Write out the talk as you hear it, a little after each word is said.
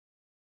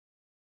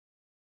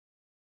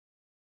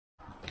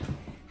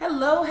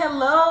Hello,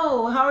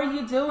 hello. How are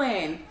you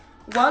doing?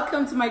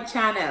 Welcome to my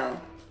channel.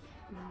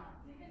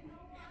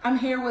 I'm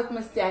here with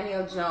Miss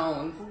Danielle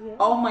Jones. Yeah.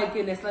 Oh my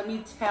goodness, let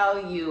me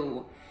tell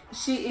you,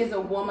 she is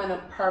a woman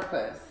of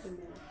purpose.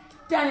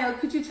 Danielle,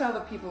 could you tell the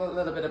people a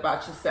little bit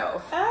about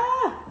yourself?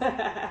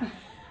 I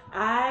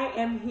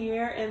am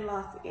here in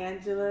Los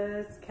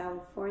Angeles,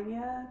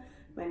 California.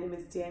 My name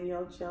is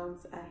Danielle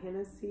Jones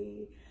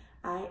Hennessy.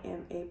 I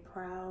am a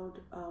proud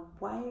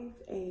wife,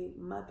 a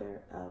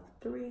mother of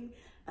 3,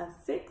 a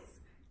 6,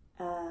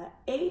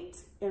 8,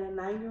 and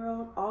a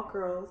 9-year-old, all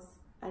girls.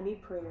 I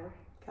need prayer.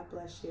 God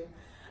bless you.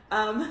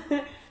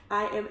 I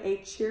am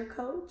a cheer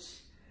coach.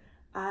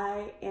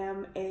 I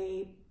am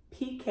a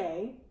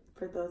PK,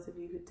 for those of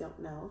you who don't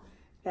know.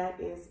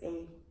 That is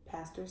a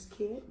pastor's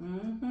kid.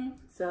 Mm-hmm.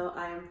 So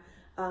I'm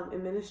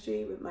in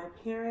ministry with my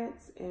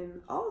parents,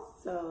 and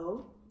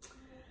also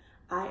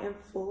I am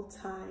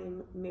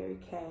full-time Mary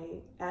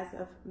Kay. As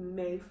of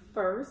May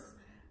 1st,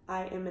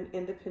 I am an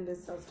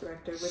independent sales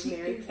director with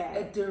Mary Kay. She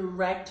is a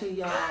director,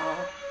 y'all.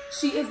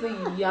 She is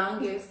the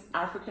youngest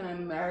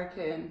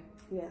African-American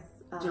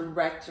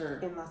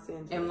director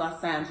in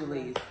Los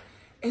Angeles. Yes.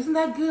 Isn't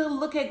that good?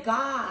 Look at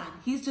God.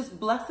 He's just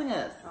blessing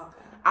us. Okay.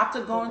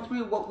 After going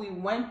through what we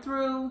went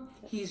through,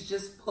 He's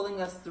just pulling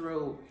us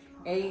through.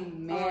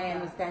 Amen,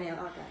 Miss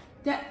Danielle.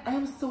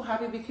 I'm so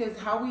happy because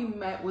how we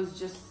met was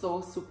just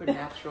so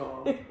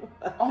supernatural.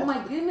 Oh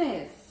my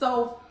goodness.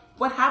 So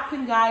what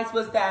happened, guys,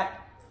 was that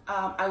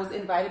I was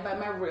invited by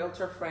my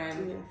realtor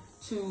friend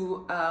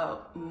to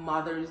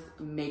Mother's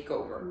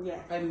Makeover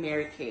by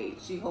Mary Kay.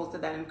 She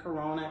hosted that in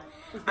Corona.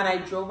 And I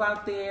drove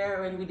out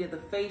there and we did the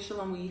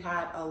facial and we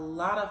had a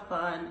lot of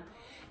fun.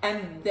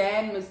 And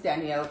then Miss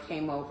Danielle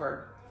came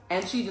over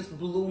and she just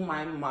blew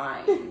my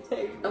mind.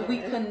 And we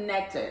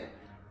connected.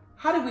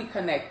 How did we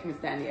connect, Miss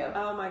Danielle?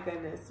 Oh my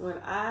goodness. When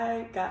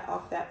I got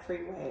off that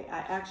freeway, I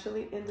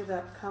actually ended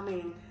up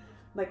coming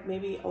like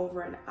maybe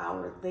over an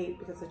hour late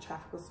because the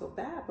traffic was so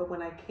bad. But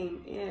when I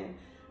came in,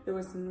 there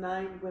was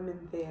 9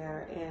 women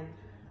there. And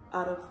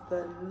out of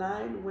the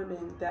 9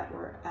 women that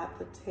were at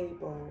the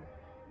table,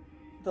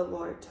 the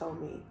Lord told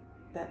me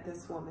that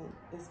this woman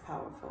is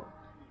powerful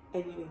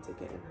and you need to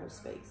get in her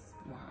space.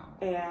 Wow.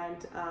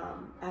 And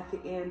at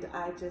the end,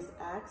 I just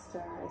asked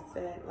her, I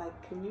said,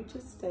 like, can you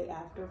just stay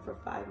after for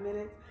 5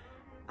 minutes?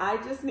 I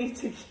just need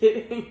to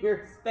get in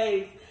your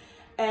space.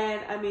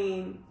 And I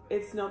mean,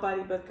 it's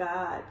nobody but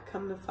God.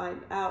 Come to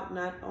find out,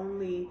 not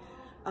only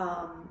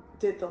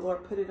did the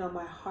Lord put it on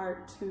my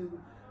heart to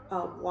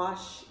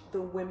wash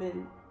the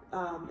women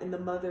and the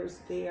mothers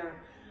there,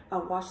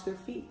 wash their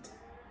feet.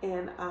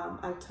 And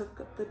I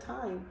took the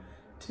time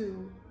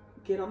to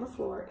get on the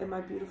floor in my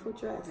beautiful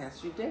dress.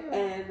 Yes, you did.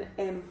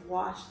 And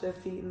wash their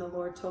feet. And the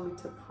Lord told me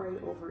to pray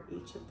over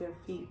each of their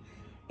feet.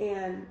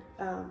 And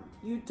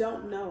you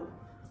don't know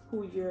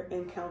who you're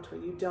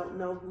encountering. You don't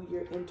know who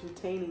you're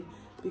entertaining,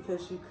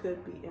 because you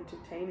could be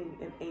entertaining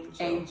an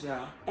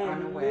angel. And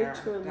unaware.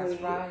 Literally,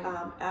 that's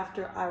right.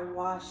 After I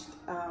washed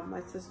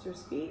my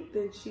sister's feet,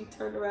 then she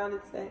turned around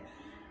and said,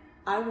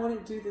 I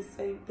want to do the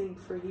same thing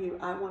for you.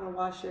 I want to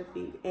wash your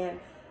feet. And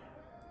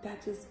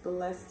that just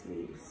blessed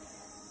me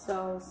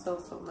so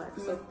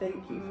much. So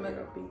thank you for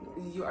your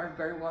obedience. You are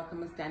very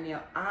welcome, Miss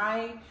Danielle.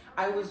 I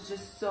was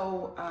just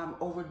so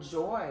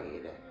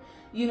overjoyed.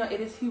 You know,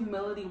 it is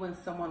humility when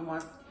someone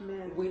wants.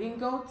 We didn't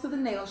go to the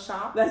nail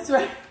shop. That's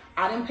right.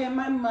 I didn't pay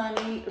my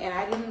money, and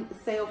I didn't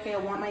say, okay, I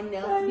want my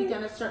nails to be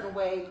done a certain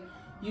way.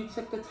 You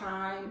took the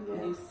time,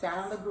 and you sat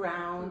on the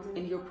ground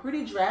in your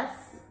pretty dress.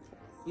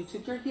 You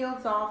took your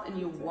heels off and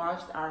you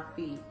washed our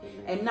feet.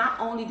 And not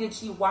only did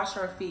she wash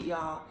our feet,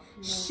 y'all,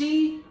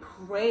 she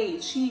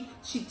prayed. She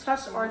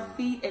touched our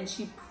feet and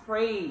she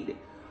prayed.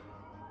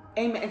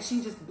 Amen. And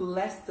she just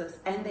blessed us.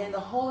 And then the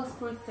Holy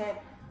Spirit said,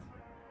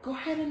 go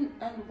ahead and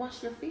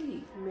wash your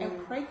feet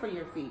and pray for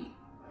your feet.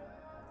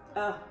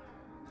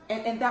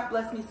 And that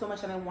blessed me so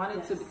much, and I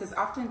wanted to, because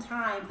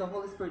oftentimes the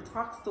Holy Spirit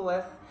talks to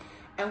us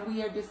and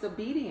we are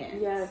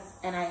disobedient. Yes.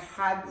 And I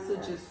had to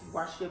just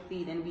wash your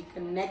feet, and we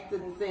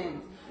connected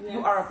since.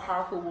 You are a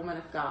powerful woman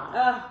of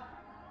God.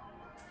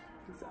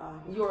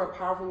 You're a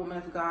powerful woman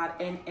of God.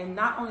 And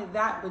not only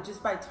that, but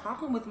just by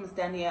talking with Miss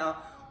Danielle,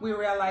 we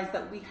realized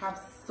that we have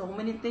so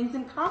many things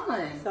in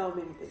common. So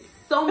many things.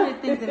 So many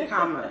things in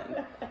common.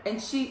 And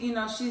she, you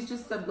know, she's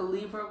just a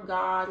believer of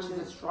God. She's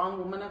a strong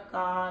woman of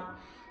God.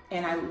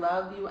 And I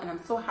love you. And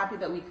I'm so happy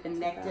that we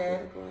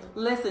connected.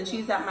 Listen,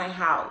 she's at my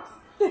house.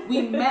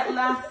 We met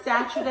last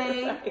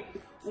Saturday.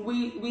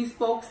 We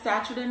spoke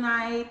Saturday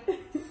night,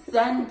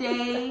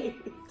 Sunday,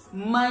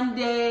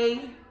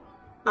 Monday,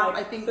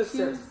 I think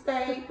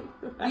Tuesday.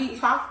 We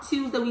talked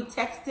Tuesday, we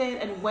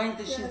texted, and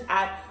Wednesday she's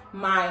at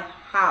my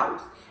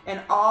house.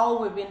 And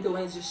all we've been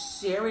doing is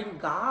just sharing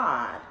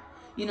God.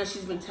 You know,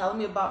 she's been telling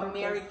me about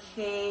Mary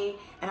Kay,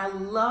 and I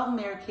love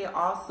Mary Kay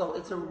also.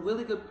 It's a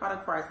really good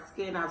product for our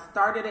skin. I've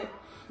started it,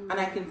 and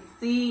I can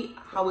see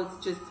how it's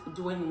just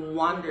doing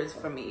wonders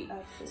for me.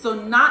 So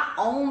not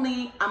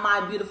only am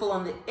I beautiful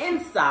on the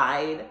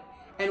inside,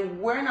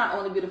 And we're not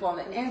only beautiful on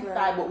the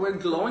inside, but we're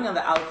glowing on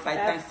the outside,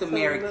 thanks to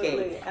Mary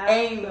Kay.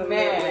 Absolutely.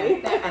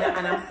 Amen.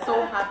 And I'm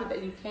so happy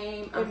that you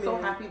came. I'm so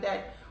happy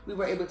that we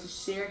were able to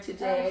share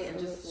today and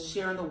just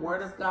sharing the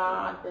word of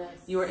God. Yes.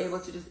 You were able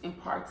to just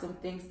impart some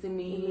things to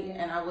me,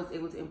 and I was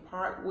able to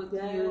impart with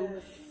you.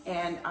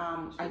 And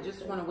I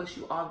just want to wish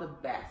you all the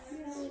best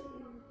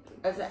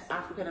as an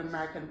African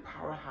American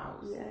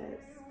powerhouse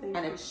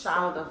and a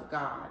child of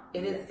God.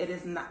 It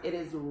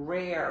is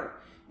rare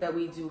that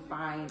we do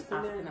find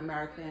African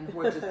American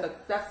who are just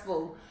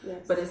successful,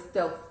 but is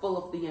still full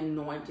of the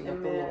anointing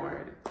of the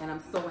Lord. And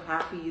I'm so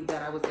happy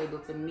that I was able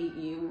to meet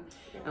you,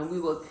 and we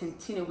will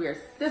continue. We are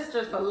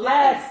sisters for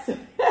life.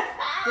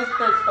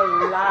 Sisters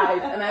for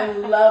life. And I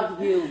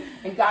love you.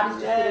 And God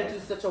is just going to do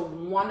such a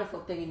wonderful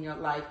thing in your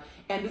life.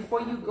 And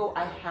before you go,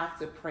 I have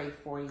to pray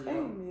for you.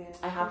 Amen.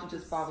 I have to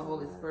just follow the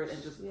Holy Spirit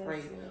and just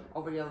pray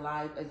over your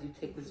life as you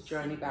take this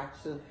journey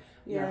back to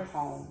your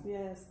home.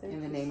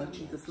 In the name of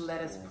Jesus,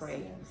 let us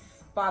pray.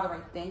 Father, I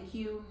thank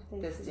you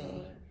this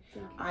day.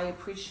 I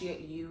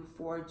appreciate you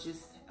for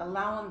just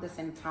allowing this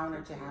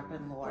encounter to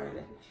happen,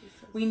 Lord.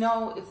 We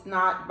know it's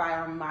not by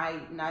our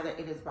might, neither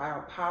it is by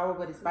our power,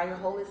 but it's by your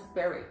Holy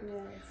Spirit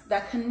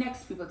that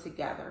connects people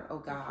together, oh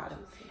God.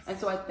 And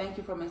so I thank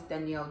you for Miss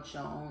Danielle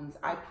Jones.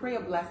 I pray a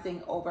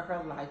blessing over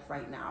her life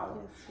right now.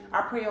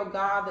 I pray, oh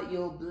God, that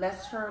you'll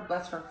bless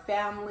her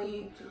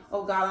family.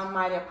 Oh God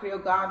Almighty, I pray, oh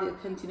God, that you'll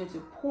continue to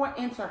pour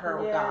into her,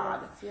 oh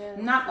God.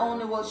 Not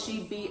only will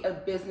she be a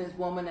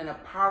businesswoman in a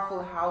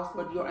powerful house,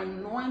 but your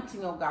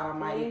anointing, oh God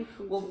Almighty,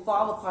 will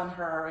fall upon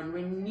her and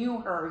renew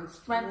her and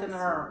strengthen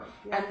her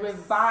and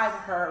revive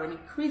her and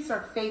increase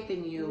her faith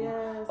in you.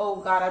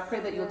 Oh God, I pray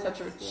that you'll touch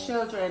her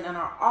children and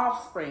our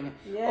offspring.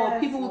 Oh,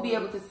 people will be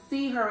able to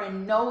see her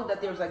and know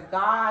that there's a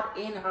God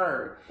in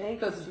her,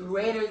 because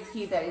greater is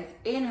he that is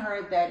in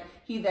her than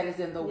he that is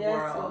in the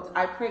world. Lord.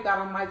 I pray, God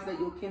Almighty, that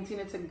you'll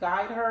continue to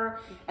guide her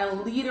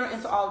and lead her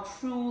into all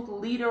truth.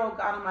 Lead her, oh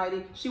God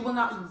Almighty. She will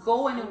not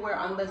go anywhere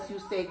unless you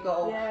say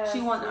go. She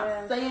will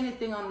not say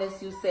anything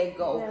unless you say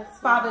go.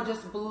 Father,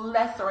 just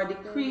bless her. I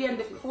decree and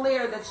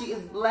declare that she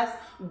is blessed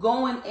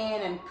going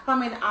in and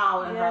coming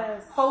out, and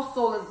her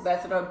household is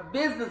blessed, and her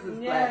business is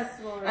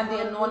blessed, Lord. And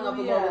the anointing of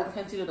the Lord will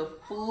continue to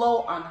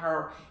flow on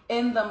her.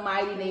 In the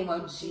mighty name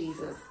of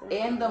Jesus.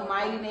 In the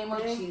mighty name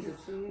of Jesus.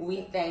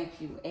 We thank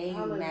you.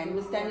 Amen.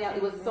 Miss Danielle,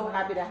 it was so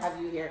happy to have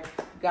you here.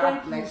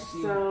 God bless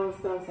you.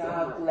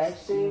 God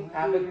bless you.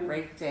 Have a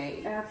great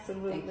day.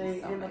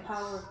 Absolutely. And the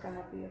power of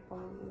God be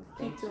upon you.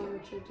 Keep doing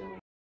what you're doing.